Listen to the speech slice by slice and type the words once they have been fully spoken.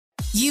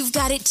You've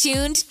got it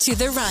tuned to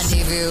The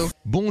Rendezvous.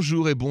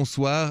 Bonjour et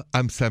bonsoir,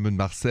 I'm Simon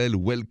Marcel.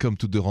 Welcome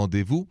to The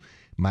Rendezvous.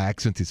 My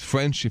accent is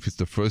French if it's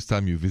the first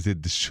time you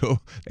visit the show.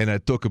 And I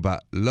talk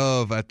about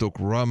love, I talk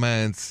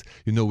romance,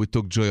 we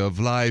talk joy of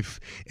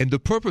life. And the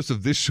purpose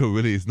of this show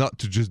really is not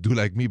to just do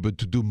like me, but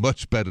to do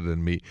much better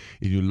than me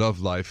in your love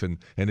life and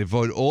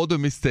avoid all the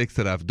mistakes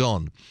that I've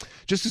done.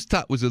 Just to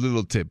start with a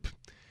little tip.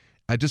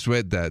 I just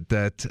read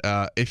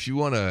that if you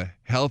want a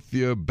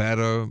healthier,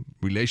 better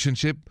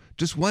relationship,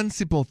 just one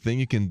simple thing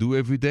you can do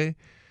every day,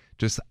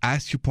 just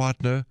ask your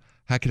partner,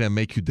 how can I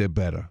make your day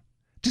better?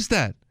 Just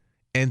that.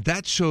 And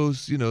that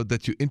shows,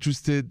 that you're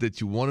interested, that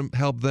you want to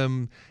help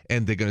them,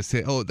 and they're going to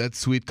say, oh, that's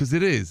sweet, because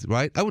it is,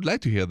 right? I would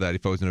like to hear that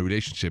if I was in a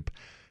relationship.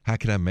 How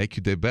can I make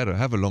your day better? I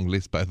have a long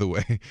list, by the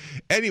way.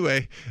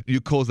 Anyway, your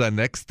calls are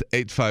next,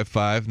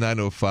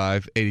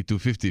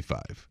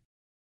 855-905-8255.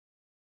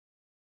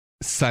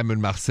 Simon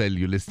Marcel,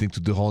 you're listening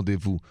to The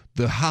Rendezvous.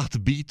 The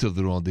heartbeat of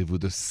The Rendezvous,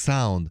 the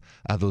sound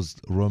are those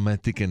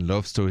romantic and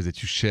love stories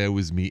that you share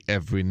with me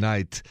every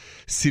night.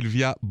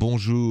 Sylvia,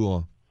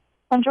 bonjour.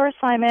 Bonjour,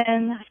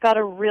 Simon. I've got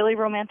a really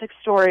romantic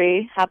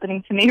story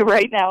happening to me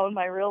right now in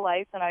my real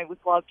life, and I would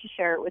love to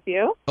share it with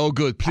you. Oh,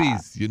 good.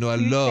 Please. I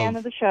love... fan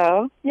of the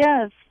show.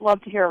 Yes, love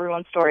to hear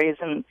everyone's stories,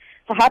 and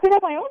so happy to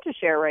have my own to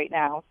share right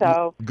now.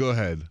 So go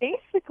ahead.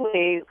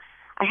 Basically,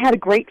 I had a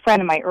great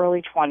friend in my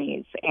early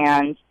 20s,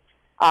 and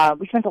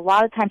we spent a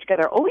lot of time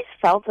together. Always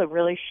felt a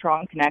really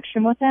strong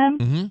connection with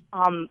him,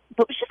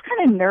 but was just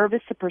kind of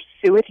nervous to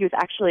pursue it. He was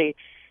actually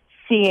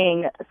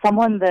seeing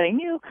someone that I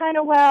knew kind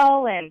of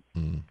well, and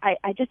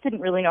I just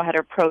didn't really know how to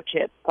approach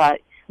it.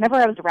 But whenever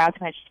I was around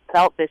him, I just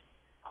felt this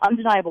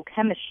undeniable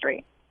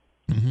chemistry.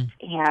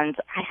 And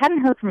I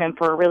hadn't heard from him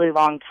for a really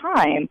long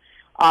time.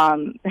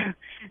 10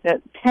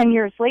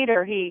 years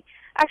later, he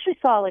actually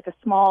saw like a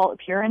small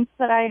appearance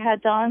that I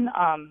had done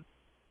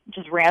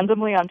just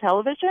randomly on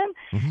television,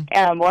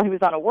 and while he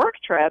was on a work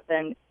trip,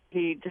 and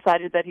he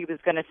decided that he was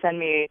going to send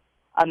me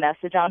a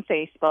message on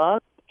Facebook,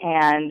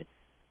 and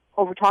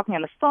over talking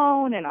on the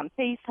phone and on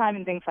FaceTime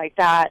and things like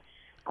that,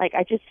 like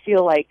I just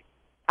feel like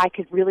I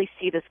could really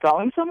see this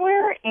going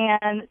somewhere.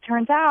 And it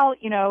turns out,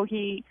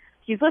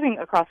 he's living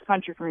across the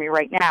country from me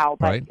right now,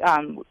 but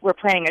we're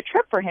planning a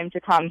trip for him to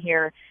come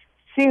here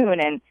soon,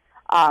 and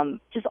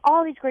just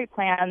all these great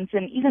plans.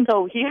 And even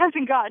though he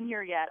hasn't gotten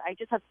here yet, I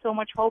just have so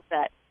much hope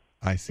that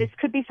this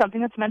could be something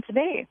that's meant to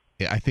be.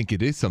 Yeah, I think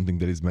it is something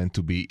that is meant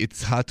to be.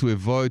 It's hard to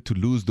avoid to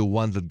lose the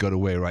one that got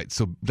away, right?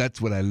 So that's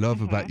what I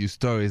love about your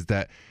story is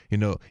that,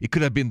 it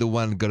could have been the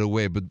one that got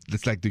away, but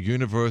it's like the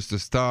universe, the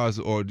stars,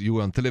 or you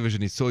were on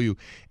television, he saw you,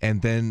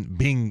 and then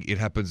bing, it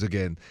happens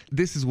again.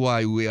 This is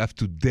why we have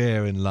to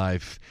dare in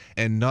life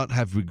and not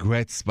have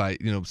regrets by,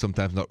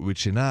 sometimes not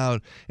reaching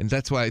out. And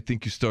that's why I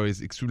think your story is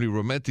extremely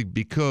romantic,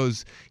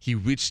 because he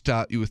reached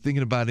out, you were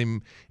thinking about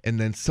him, and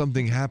then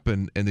something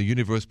happened, and the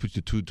universe put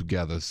you two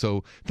together.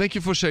 So thank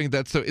you for sharing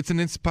that story. It's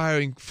an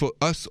inspiring for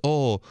us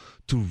all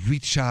to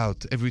reach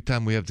out every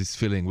time we have this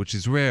feeling, which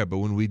is rare, but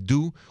when we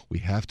do, we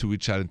have to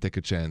reach out and take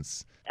a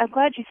chance. I'm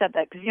glad you said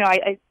that, because,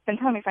 I've been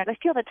telling my friends, I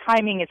feel that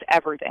timing is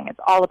everything. It's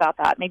all about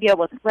that. Maybe I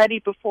wasn't ready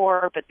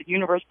before, but the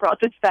universe brought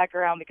this back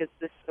around because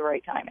this is the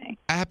right timing.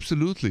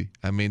 Absolutely.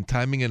 I mean,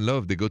 timing and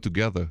love, they go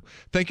together.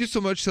 Thank you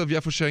so much,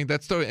 Sylvia, for sharing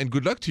that story, and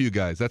good luck to you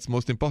guys. That's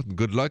most important.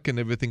 Good luck and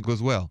everything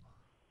goes well.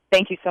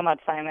 Thank you so much,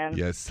 Simon.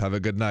 Yes, have a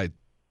good night.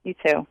 You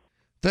too.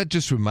 That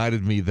just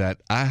reminded me that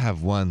I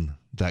have one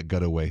that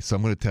got away. So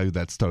I'm going to tell you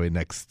that story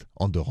next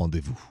on The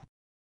Rendezvous.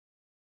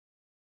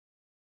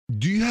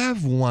 Do you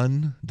have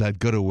one that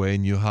got away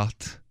in your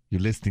heart?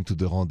 You're listening to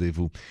The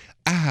Rendezvous.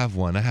 I have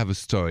one. I have a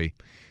story.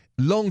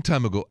 Long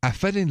time ago, I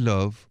fell in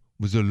love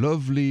with a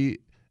lovely,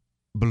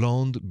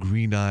 blonde,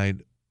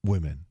 green-eyed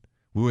woman.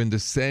 We were in the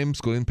same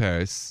school in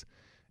Paris,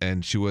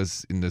 and she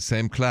was in the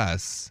same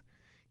class.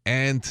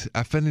 And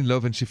I fell in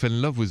love, and she fell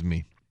in love with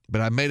me.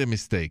 But I made a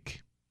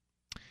mistake.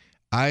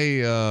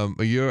 A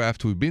year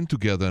after we've been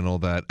together and all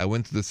that, I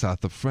went to the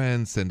south of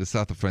France, and the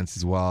south of France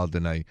is wild,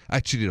 and I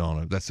cheated on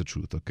her. That's the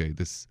truth, okay?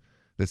 Let's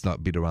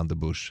not beat around the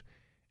bush.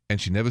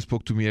 And she never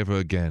spoke to me ever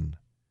again.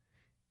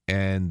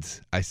 And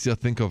I still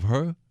think of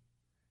her,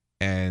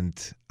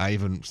 and I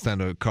even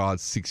sent her a card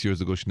 6 years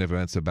ago. She never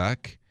answered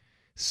back.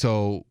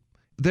 So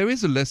there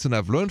is a lesson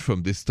I've learned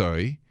from this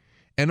story.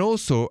 And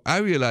also, I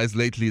realized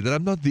lately that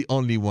I'm not the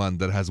only one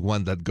that has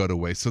one that got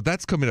away. So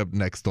that's coming up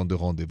next on The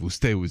Rendezvous.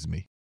 Stay with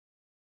me.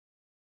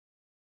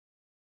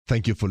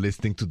 Thank you for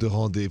listening to The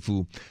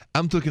Rendezvous.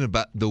 I'm talking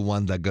about the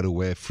one that got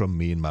away from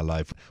me in my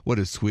life. What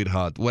a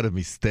sweetheart. What a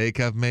mistake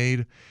I've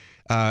made.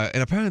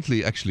 And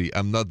apparently, actually,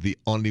 I'm not the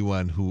only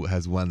one who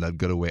has one that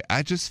got away.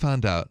 I just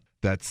found out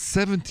that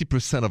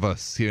 70% of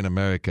us here in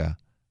America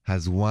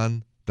has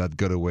one that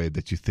got away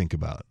that you think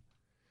about.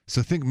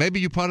 So think,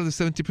 maybe you're part of the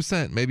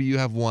 70%. Maybe you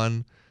have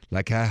one,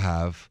 like I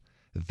have,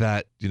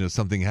 that,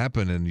 something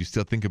happened and you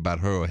still think about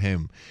her or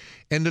him.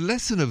 And the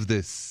lesson of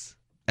this,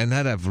 and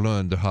that I've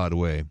learned the hard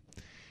way,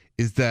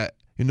 is that,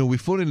 we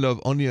fall in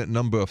love only a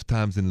number of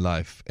times in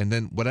life. And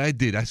then what I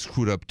did, I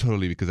screwed up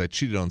totally because I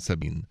cheated on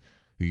Sabine.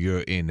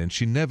 year in, and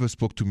she never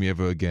spoke to me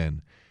ever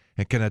again.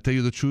 And can I tell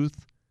you the truth?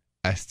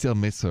 I still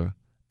miss her,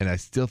 and I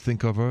still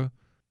think of her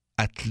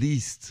at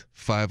least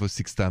 5 or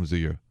 6 times a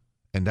year.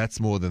 And that's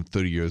more than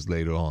 30 years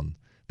later on.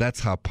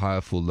 That's how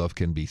powerful love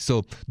can be.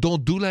 So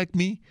don't do like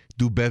me,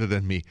 do better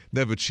than me.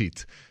 Never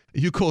cheat.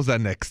 You call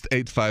that next,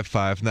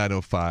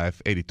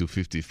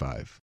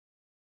 855-905-8255.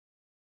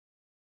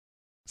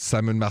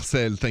 Simon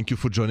Marcel, thank you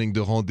for joining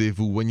the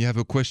rendezvous. When you have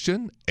a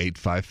question,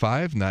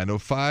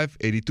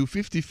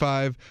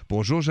 855-905-8255.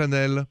 Bonjour,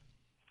 Janelle.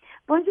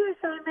 Bonjour,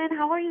 Simon.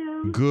 How are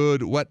you?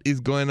 Good. What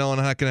is going on?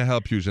 How can I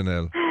help you,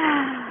 Janelle?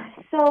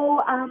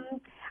 So,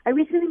 I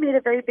recently made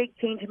a very big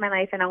change in my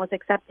life, and I was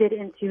accepted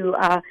into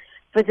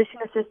physician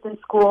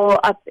assistant school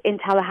up in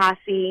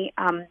Tallahassee.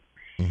 And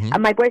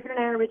my boyfriend and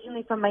I are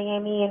originally from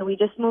Miami, and we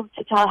just moved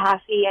to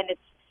Tallahassee, and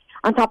it's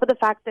on top of the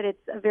fact that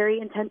it's a very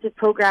intensive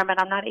program, and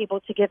I'm not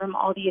able to give him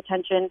all the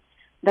attention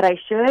that I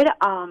should.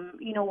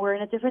 We're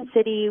in a different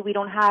city. We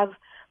don't have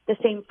the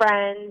same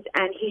friends,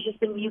 and he's just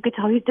been, you could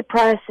tell he's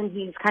depressed, and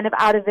he's kind of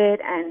out of it,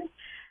 and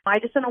I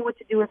just don't know what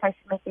to do, if I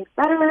should make things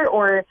better,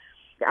 or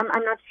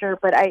I'm not sure,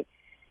 but I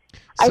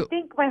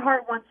think my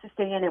heart wants to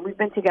stay in it. We've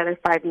been together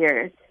 5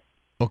 years.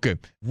 Okay.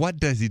 What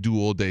does he do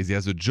all day? He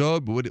has a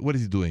job? What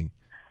is he doing?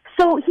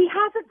 So he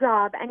has a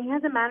job, and he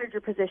has a manager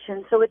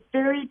position, so it's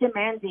very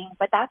demanding,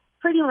 but that's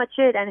pretty much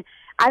it. And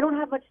I don't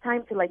have much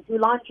time to, do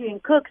laundry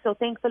and cook, so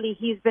thankfully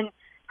he's been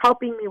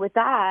helping me with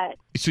that.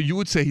 So you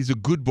would say he's a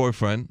good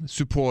boyfriend,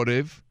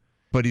 supportive,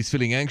 but he's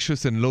feeling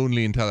anxious and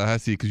lonely in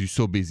Tallahassee because you're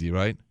so busy,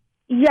 right?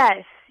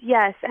 Yes.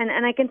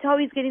 And I can tell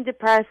he's getting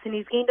depressed, and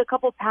he's gained a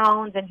couple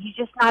pounds, and he's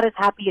just not as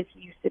happy as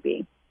he used to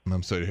be.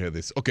 I'm sorry to hear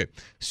this. Okay,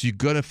 so you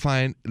got to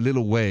find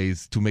little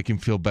ways to make him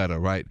feel better,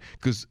 right?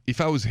 Because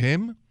if I was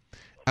him,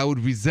 I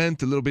would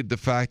resent a little bit the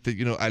fact that,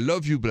 I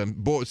love you, but I'm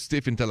bored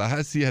stiff in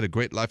Tallahassee, had a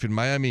great life in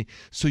Miami.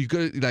 So you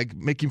got to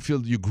make him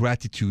feel your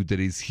gratitude that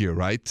he's here,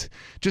 right?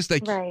 Just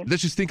right.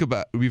 Let's just think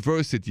about,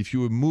 reverse it. If you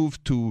were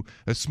moved to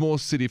a small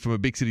city from a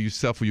big city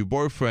yourself for your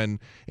boyfriend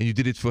and you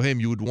did it for him,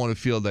 you would want to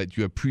feel that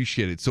you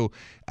appreciate it. So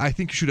I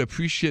think you should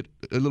appreciate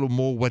a little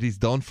more what he's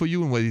done for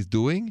you and what he's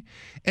doing.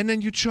 And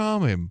then you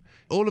charm him.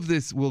 All of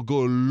this will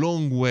go a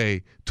long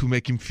way to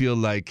make him feel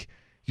like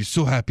you're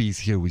so happy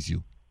he's here with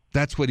you.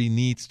 That's what he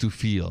needs to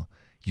feel.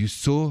 You're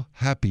so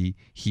happy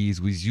he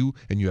is with you,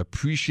 and you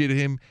appreciate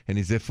him and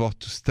his effort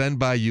to stand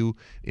by you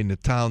in a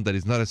town that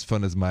is not as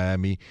fun as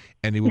Miami,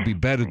 and it will be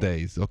better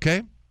days,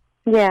 okay?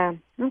 Yeah,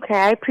 okay,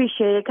 I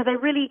appreciate it, because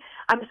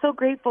I'm so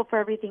grateful for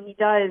everything he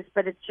does,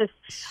 but it's just,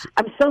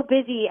 I'm so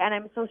busy and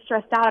I'm so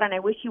stressed out, and I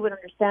wish you would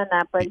understand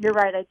that, but you're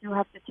right, I do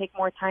have to take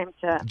more time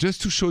to...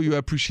 Just to show your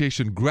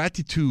appreciation,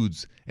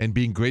 gratitudes and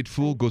being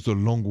grateful goes a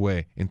long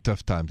way in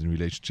tough times in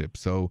relationships.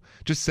 So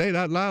just say it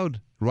out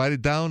loud, write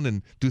it down,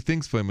 and do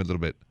things for him a little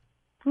bit.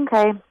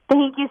 Okay,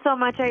 thank you so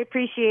much, I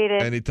appreciate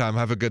it. Anytime,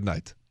 have a good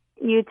night.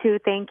 You too,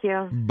 thank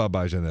you.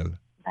 Bye-bye, Janelle.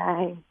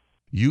 Bye.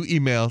 Your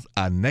emails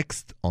are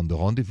next on The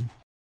Rendezvous.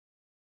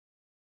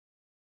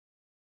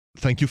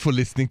 Thank you for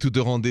listening to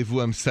The Rendezvous.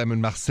 I'm Simon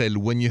Marcel.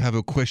 When you have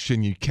a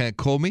question you can't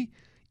call me,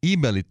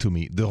 email it to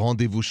me,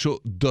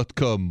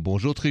 therendezvousshow.com.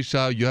 Bonjour,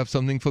 Trisha. You have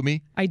something for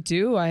me? I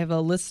do. I have a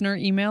listener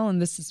email,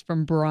 and this is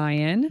from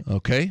Brian.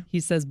 Okay.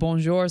 He says,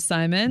 Bonjour,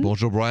 Simon.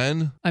 Bonjour,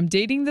 Brian. I'm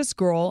dating this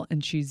girl,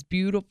 and she's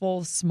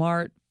beautiful,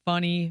 smart,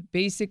 funny.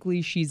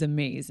 Basically, she's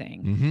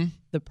amazing. Mm-hmm.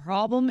 The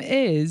problem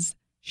is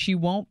she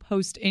won't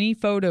post any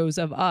photos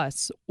of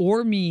us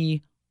or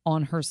me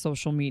on her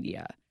social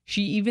media.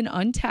 She even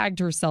untagged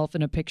herself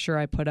in a picture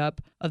I put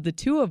up of the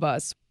two of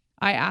us.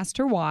 I asked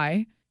her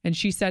why, and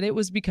she said it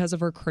was because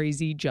of her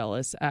crazy,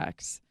 jealous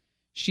ex.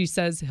 She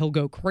says he'll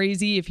go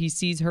crazy if he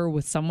sees her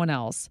with someone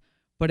else,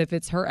 but if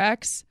it's her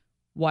ex,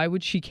 why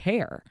would she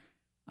care?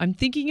 I'm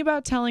thinking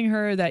about telling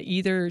her that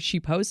either she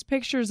posts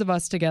pictures of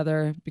us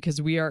together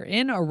because we are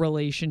in a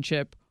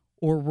relationship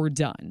or we're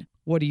done.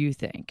 What do you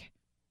think?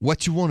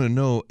 What you want to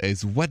know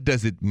is, what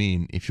does it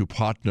mean if your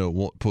partner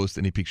won't post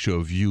any picture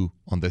of you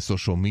on their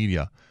social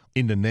media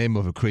in the name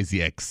of a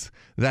crazy ex?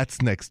 That's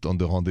next on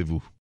The Rendezvous.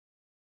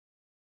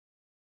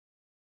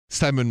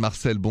 Simon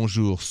Marcel,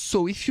 bonjour.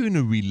 So if you're in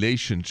a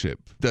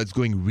relationship that's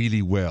going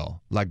really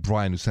well, like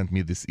Brian who sent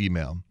me this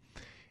email,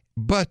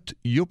 but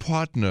your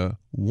partner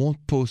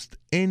won't post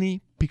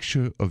any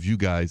picture of you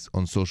guys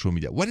on social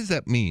media, what does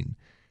that mean?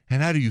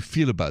 And how do you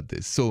feel about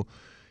this? So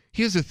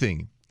here's the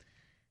thing.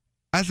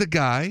 As a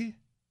guy,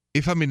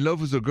 if I'm in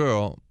love with a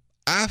girl,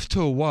 after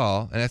a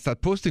while, and I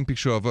start posting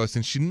picture of us,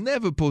 and she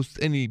never posts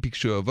any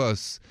picture of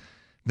us,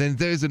 then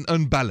there's an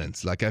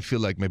unbalance. Like, I feel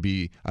like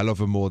maybe I love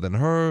her more than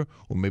her,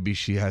 or maybe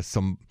she has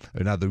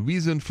another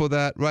reason for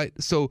that, right?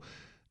 So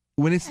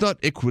when it's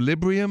not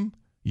equilibrium,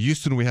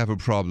 Houston, we have a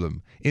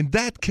problem. In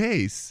that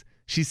case,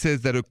 she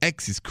says that her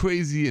ex is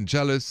crazy and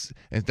jealous,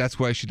 and that's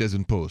why she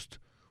doesn't post.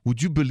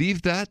 Would you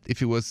believe that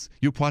if it was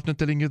your partner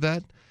telling you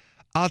that?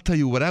 I'll tell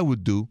you what I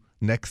would do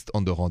next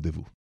on The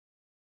Rendezvous.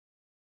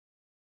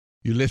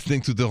 You're listening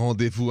to The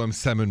Rendezvous. I'm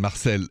Simon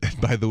Marcel. And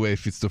by the way,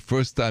 if it's the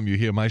first time you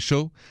hear my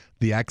show,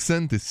 the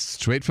accent is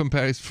straight from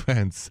Paris,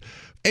 France.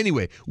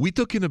 Anyway, we're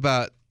talking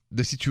about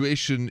the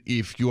situation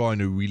if you are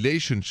in a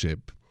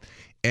relationship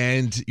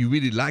and you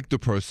really like the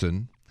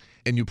person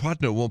and your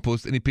partner won't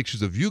post any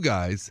pictures of you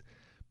guys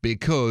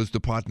because the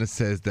partner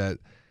says that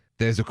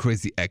there's a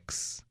crazy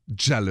ex,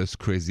 jealous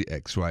crazy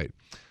ex, right?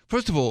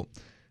 First of all,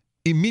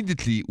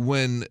 immediately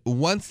when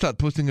one starts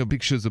posting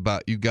pictures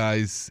about you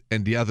guys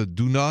and the other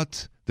do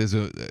not,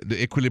 the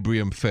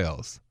equilibrium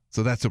fails.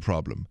 So that's a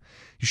problem.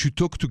 You should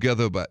talk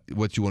together about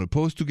what you want to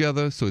post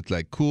together, so it's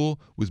like cool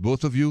with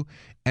both of you.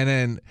 And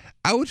then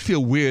I would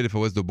feel weird if I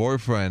was the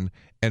boyfriend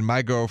and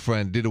my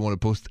girlfriend didn't want to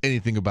post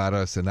anything about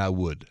us, and I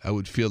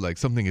would feel like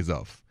something is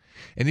off.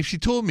 And if she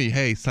told me,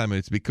 hey, Simon,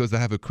 it's because I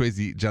have a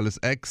crazy jealous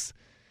ex,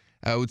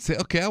 I would say,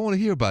 okay, I want to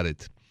hear about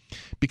it.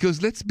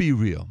 Because let's be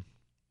real.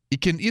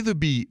 It can either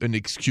be an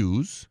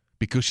excuse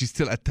because she's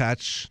still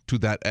attached to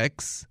that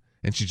ex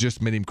and she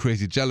just made him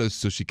crazy jealous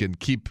so she can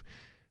keep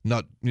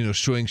not,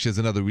 showing she has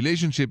another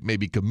relationship,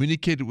 maybe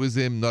communicate with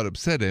him, not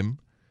upset him.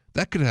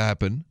 That could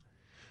happen.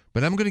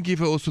 But I'm going to give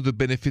her also the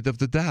benefit of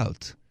the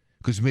doubt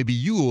because maybe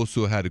you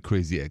also had a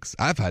crazy ex.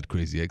 I've had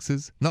crazy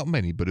exes, not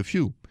many, but a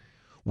few,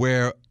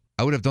 where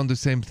I would have done the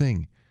same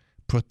thing.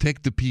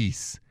 Protect the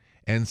peace.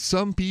 And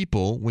some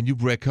people, when you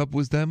break up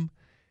with them,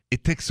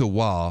 it takes a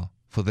while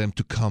for them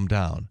to calm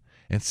down.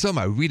 And some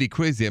are really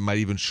crazy and might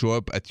even show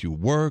up at your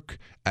work,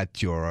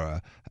 at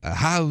your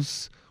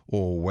house,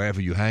 or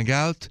wherever you hang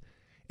out.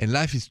 And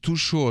life is too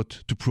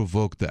short to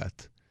provoke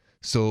that.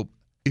 So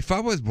if I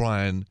was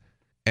Brian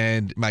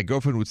and my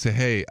girlfriend would say,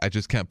 hey, I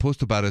just can't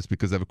post about us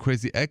because I have a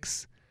crazy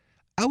ex,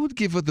 I would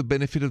give her the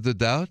benefit of the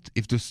doubt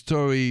if the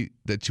story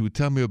that she would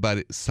tell me about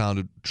it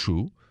sounded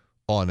true,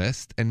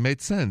 honest, and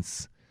made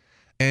sense.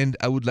 And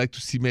I would like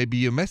to see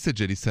maybe a message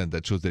that he sent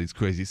that shows that he's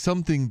crazy.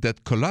 Something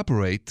that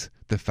corroborates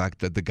the fact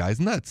that the guy's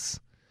nuts.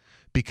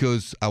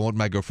 Because I want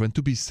my girlfriend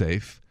to be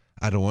safe.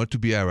 I don't want her to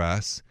be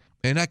harassed.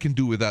 And I can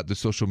do without the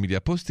social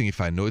media posting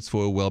if I know it's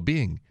for her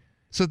well-being.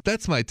 So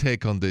that's my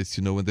take on this.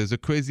 When there's a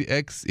crazy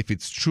ex, if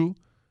it's true,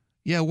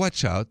 yeah,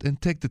 watch out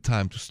and take the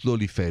time to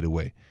slowly fade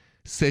away.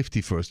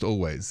 Safety first,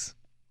 always.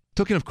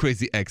 Talking of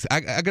crazy ex,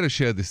 I got to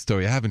share this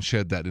story. I haven't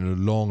shared that in a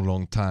long,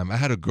 long time. I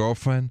had a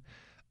girlfriend.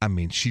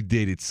 She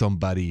dated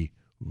somebody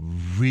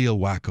real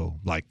wacko.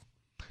 Like,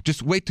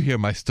 just wait to hear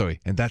my story.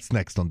 And that's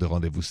next on The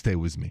Rendezvous. Stay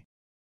with me.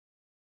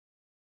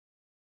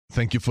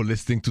 Thank you for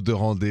listening to The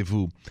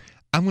Rendezvous.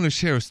 I'm going to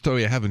share a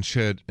story I haven't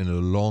shared in a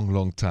long,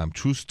 long time.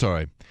 True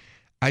story.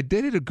 I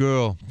dated a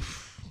girl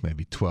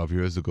maybe 12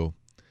 years ago.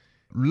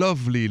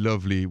 Lovely,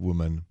 lovely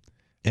woman.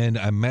 And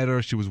I met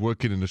her. She was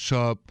working in a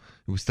shop.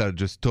 We started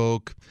just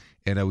talk.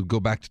 And I would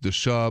go back to the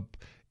shop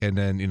and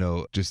then,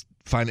 just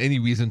find any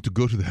reason to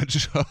go to that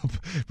shop.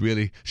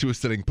 Really, she was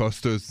selling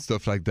posters,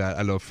 stuff like that.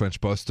 I love French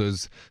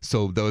posters,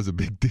 so that was a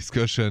big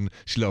discussion.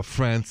 She loved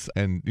France,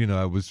 and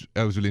I was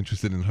really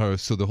interested in her.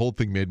 So the whole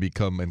thing made me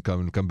come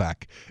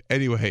back.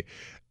 Anyway,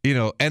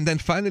 and then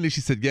finally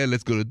she said, "Yeah,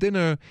 let's go to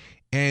dinner."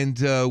 And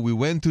we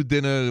went to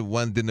dinner.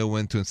 One dinner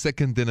went to a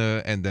second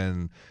dinner, and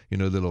then a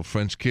little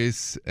French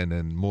kiss, and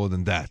then more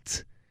than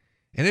that.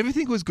 And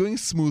everything was going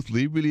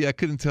smoothly. Really, I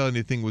couldn't tell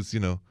anything was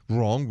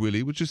wrong.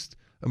 Really, was just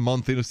a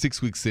month in or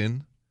 6 weeks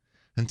in,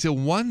 until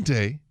one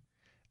day,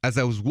 as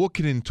I was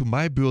walking into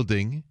my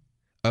building,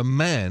 a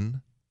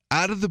man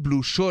out of the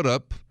blue showed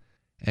up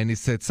and he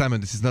said, "Simon,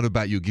 this is not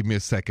about you. Give me a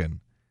second."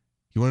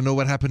 You want to know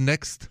what happened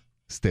next?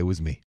 Stay with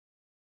me.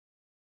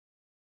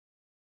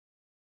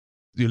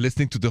 You're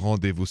listening to The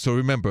Rendezvous. So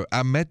remember,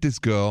 I met this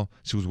girl.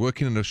 She was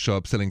working in a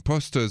shop selling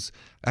posters.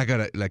 I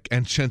got a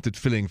enchanted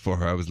feeling for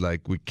her. I was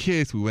like, we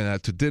kissed, we went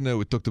out to dinner,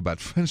 we talked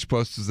about French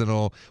posters and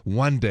all.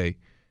 One day,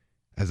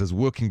 as I was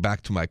walking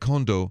back to my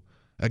condo,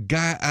 a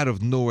guy out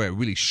of nowhere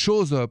really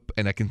shows up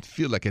and I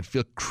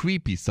feel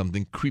creepy.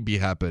 Something creepy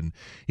happened.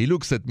 He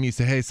looks at me,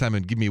 says, "Hey,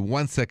 Simon, give me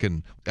 1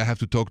 second. I have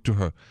to talk to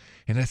her."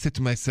 And I said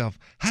to myself,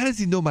 how does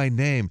he know my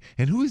name?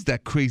 And who is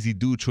that crazy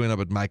dude showing up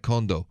at my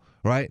condo,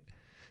 right?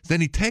 Then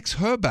he takes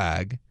her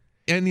bag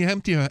and he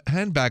empties her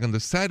handbag on the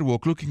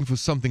sidewalk looking for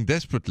something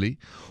desperately.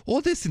 All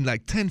this in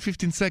 10,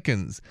 15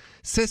 seconds.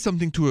 Says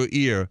something to her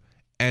ear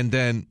and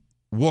then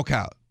walk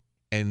out.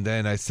 And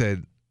then I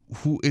said,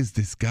 "Who is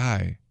this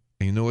guy?"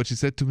 And you know what she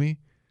said to me?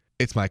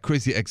 "It's my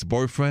crazy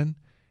ex-boyfriend."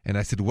 And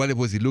I said, "What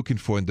was he looking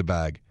for in the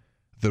bag?"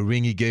 "The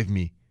ring he gave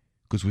me,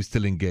 because we're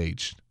still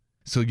engaged."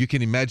 So you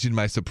can imagine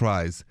my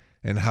surprise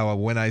and how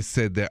when I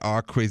said there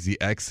are crazy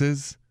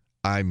exes,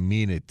 I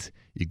mean it.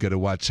 You got to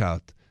watch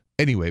out.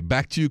 Anyway,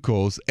 back to your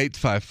calls,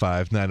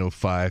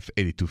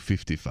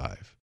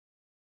 855-905-8255.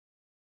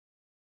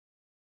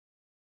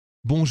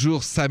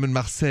 Bonjour, Simon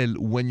Marcel.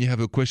 When you have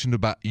a question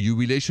about your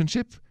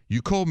relationship,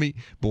 you call me.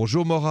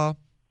 Bonjour, Maura.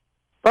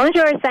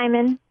 Bonjour,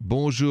 Simon.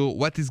 Bonjour.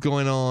 What is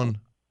going on?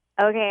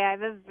 Okay, I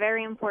have a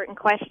very important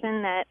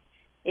question that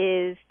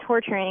is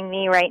torturing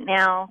me right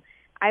now.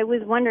 I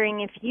was wondering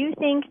if you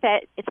think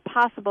that it's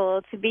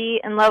possible to be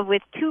in love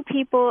with two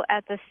people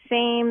at the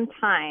same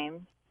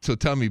time. So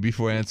tell me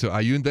before I answer,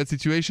 are you in that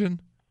situation?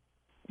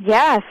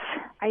 Yes.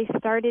 I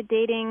started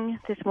dating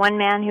this one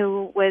man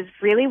who was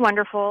really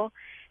wonderful,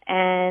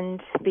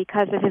 And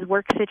because of his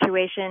work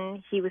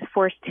situation, he was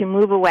forced to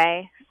move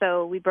away.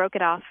 So we broke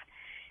it off.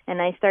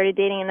 And I started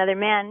dating another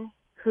man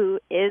who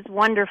is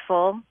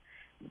wonderful.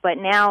 But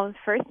now, the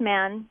first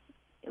man,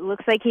 it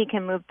looks like he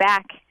can move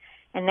back.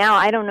 And now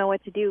I don't know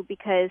what to do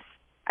because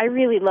I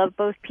really love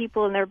both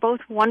people, and they're both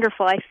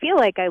wonderful. I feel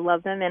like I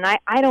love them, and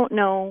I don't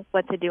know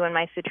what to do in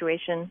my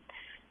situation.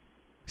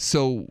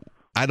 So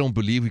I don't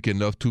believe you can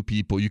love two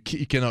people. You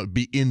cannot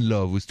be in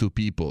love with two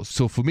people.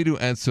 So for me to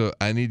answer,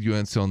 I need your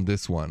answer on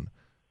this one.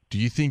 Do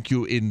you think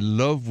you're in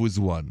love with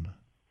one?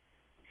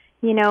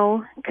 You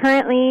know,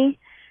 currently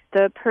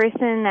the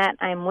person that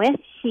I'm with,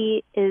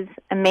 he is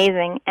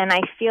amazing, and I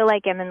feel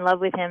like I'm in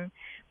love with him.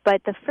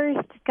 But the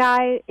first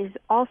guy is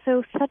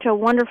also such a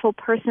wonderful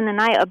person, and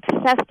I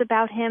obsessed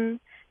about him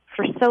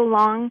for so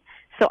long.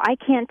 So I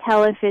can't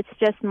tell if it's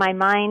just my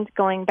mind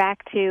going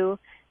back to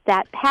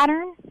that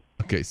pattern,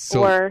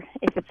 or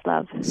if it's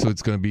love. So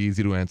it's going to be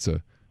easy to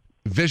answer.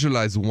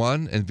 Visualize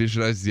one and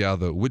visualize the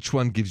other. Which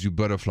one gives you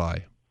butterfly?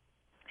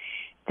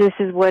 This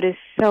is what is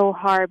so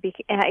hard,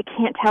 and I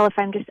can't tell if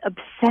I'm just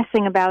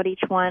obsessing about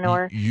each one,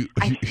 or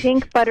I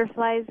think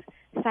butterflies.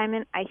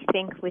 Simon, I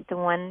think with the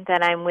one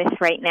that I'm with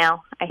right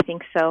now. I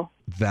think so.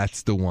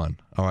 That's the one.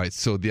 All right.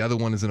 So the other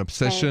one is an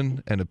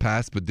obsession and a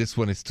past, but this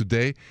one is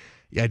today.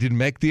 I didn't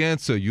make the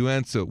answer. You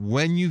answer.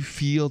 When you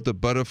feel the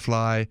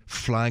butterfly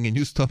flying in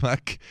your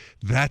stomach,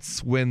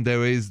 that's when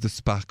there is the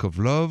spark of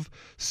love.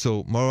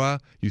 So,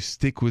 Maura, you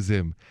stick with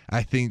him.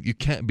 I think you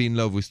can't be in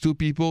love with two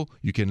people.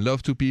 You can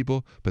love two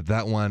people, but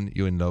that one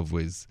you're in love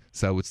with.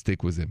 So I would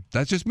stick with him.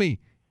 That's just me.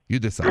 You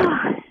decide.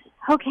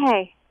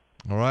 Okay.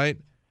 All right?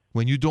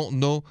 When you don't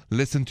know,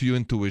 listen to your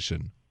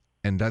intuition.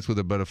 And that's where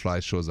the butterfly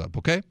shows up,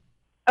 okay?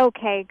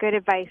 Okay, good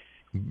advice.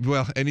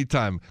 Well,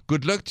 anytime.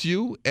 Good luck to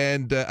you,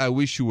 and I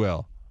wish you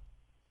well.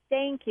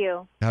 Thank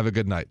you. Have a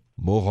good night.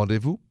 More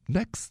rendezvous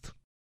next.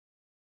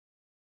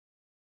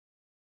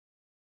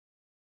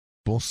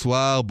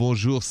 Bonsoir,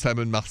 bonjour,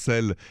 Simon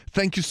Marcel.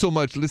 Thank you so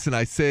much. Listen,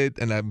 I said,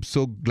 and I'm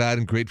so glad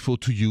and grateful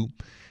to you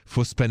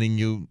for spending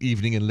your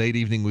evening and late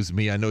evening with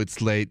me. I know it's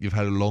late. You've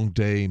had a long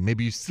day.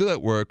 Maybe you're still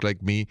at work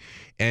like me.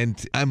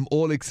 And I'm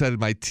all excited.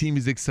 My team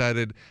is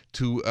excited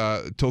to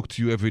talk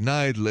to you every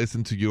night,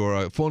 listen to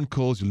your phone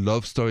calls, your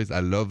love stories.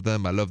 I love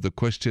them. I love the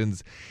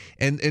questions.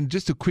 And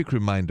just a quick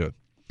reminder,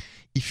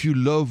 if you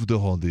love The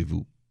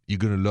Rendezvous, you're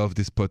going to love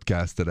this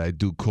podcast that I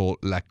do called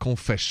La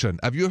Confession.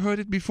 Have you heard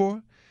it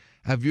before?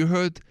 Have you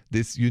heard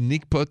this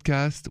unique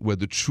podcast where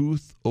the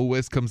truth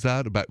always comes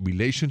out about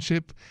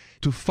relationship?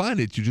 To find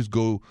it, you just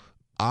go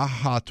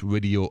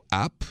iHeartRadio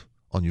app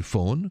on your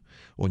phone,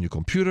 on your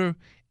computer,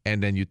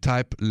 and then you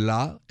type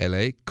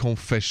L-A,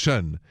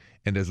 Confession.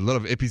 And there's a lot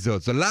of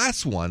episodes. The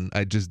last one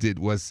I just did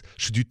was,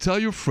 should you tell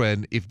your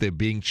friend if they're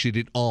being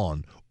cheated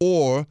on?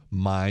 Or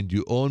mind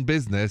your own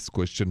business, ?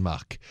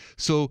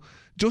 So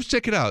just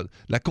check it out,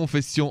 La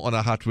Confession on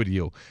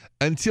iHeartRadio.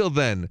 Until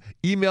then,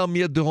 email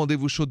me at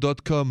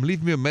therendezvousshow.com.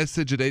 Leave me a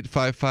message at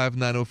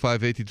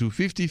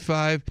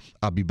 855-905-8255.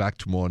 I'll be back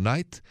tomorrow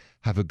night.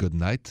 Have a good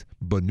night.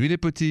 Bonne nuit les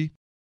petits.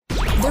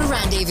 The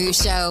Rendezvous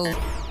Show.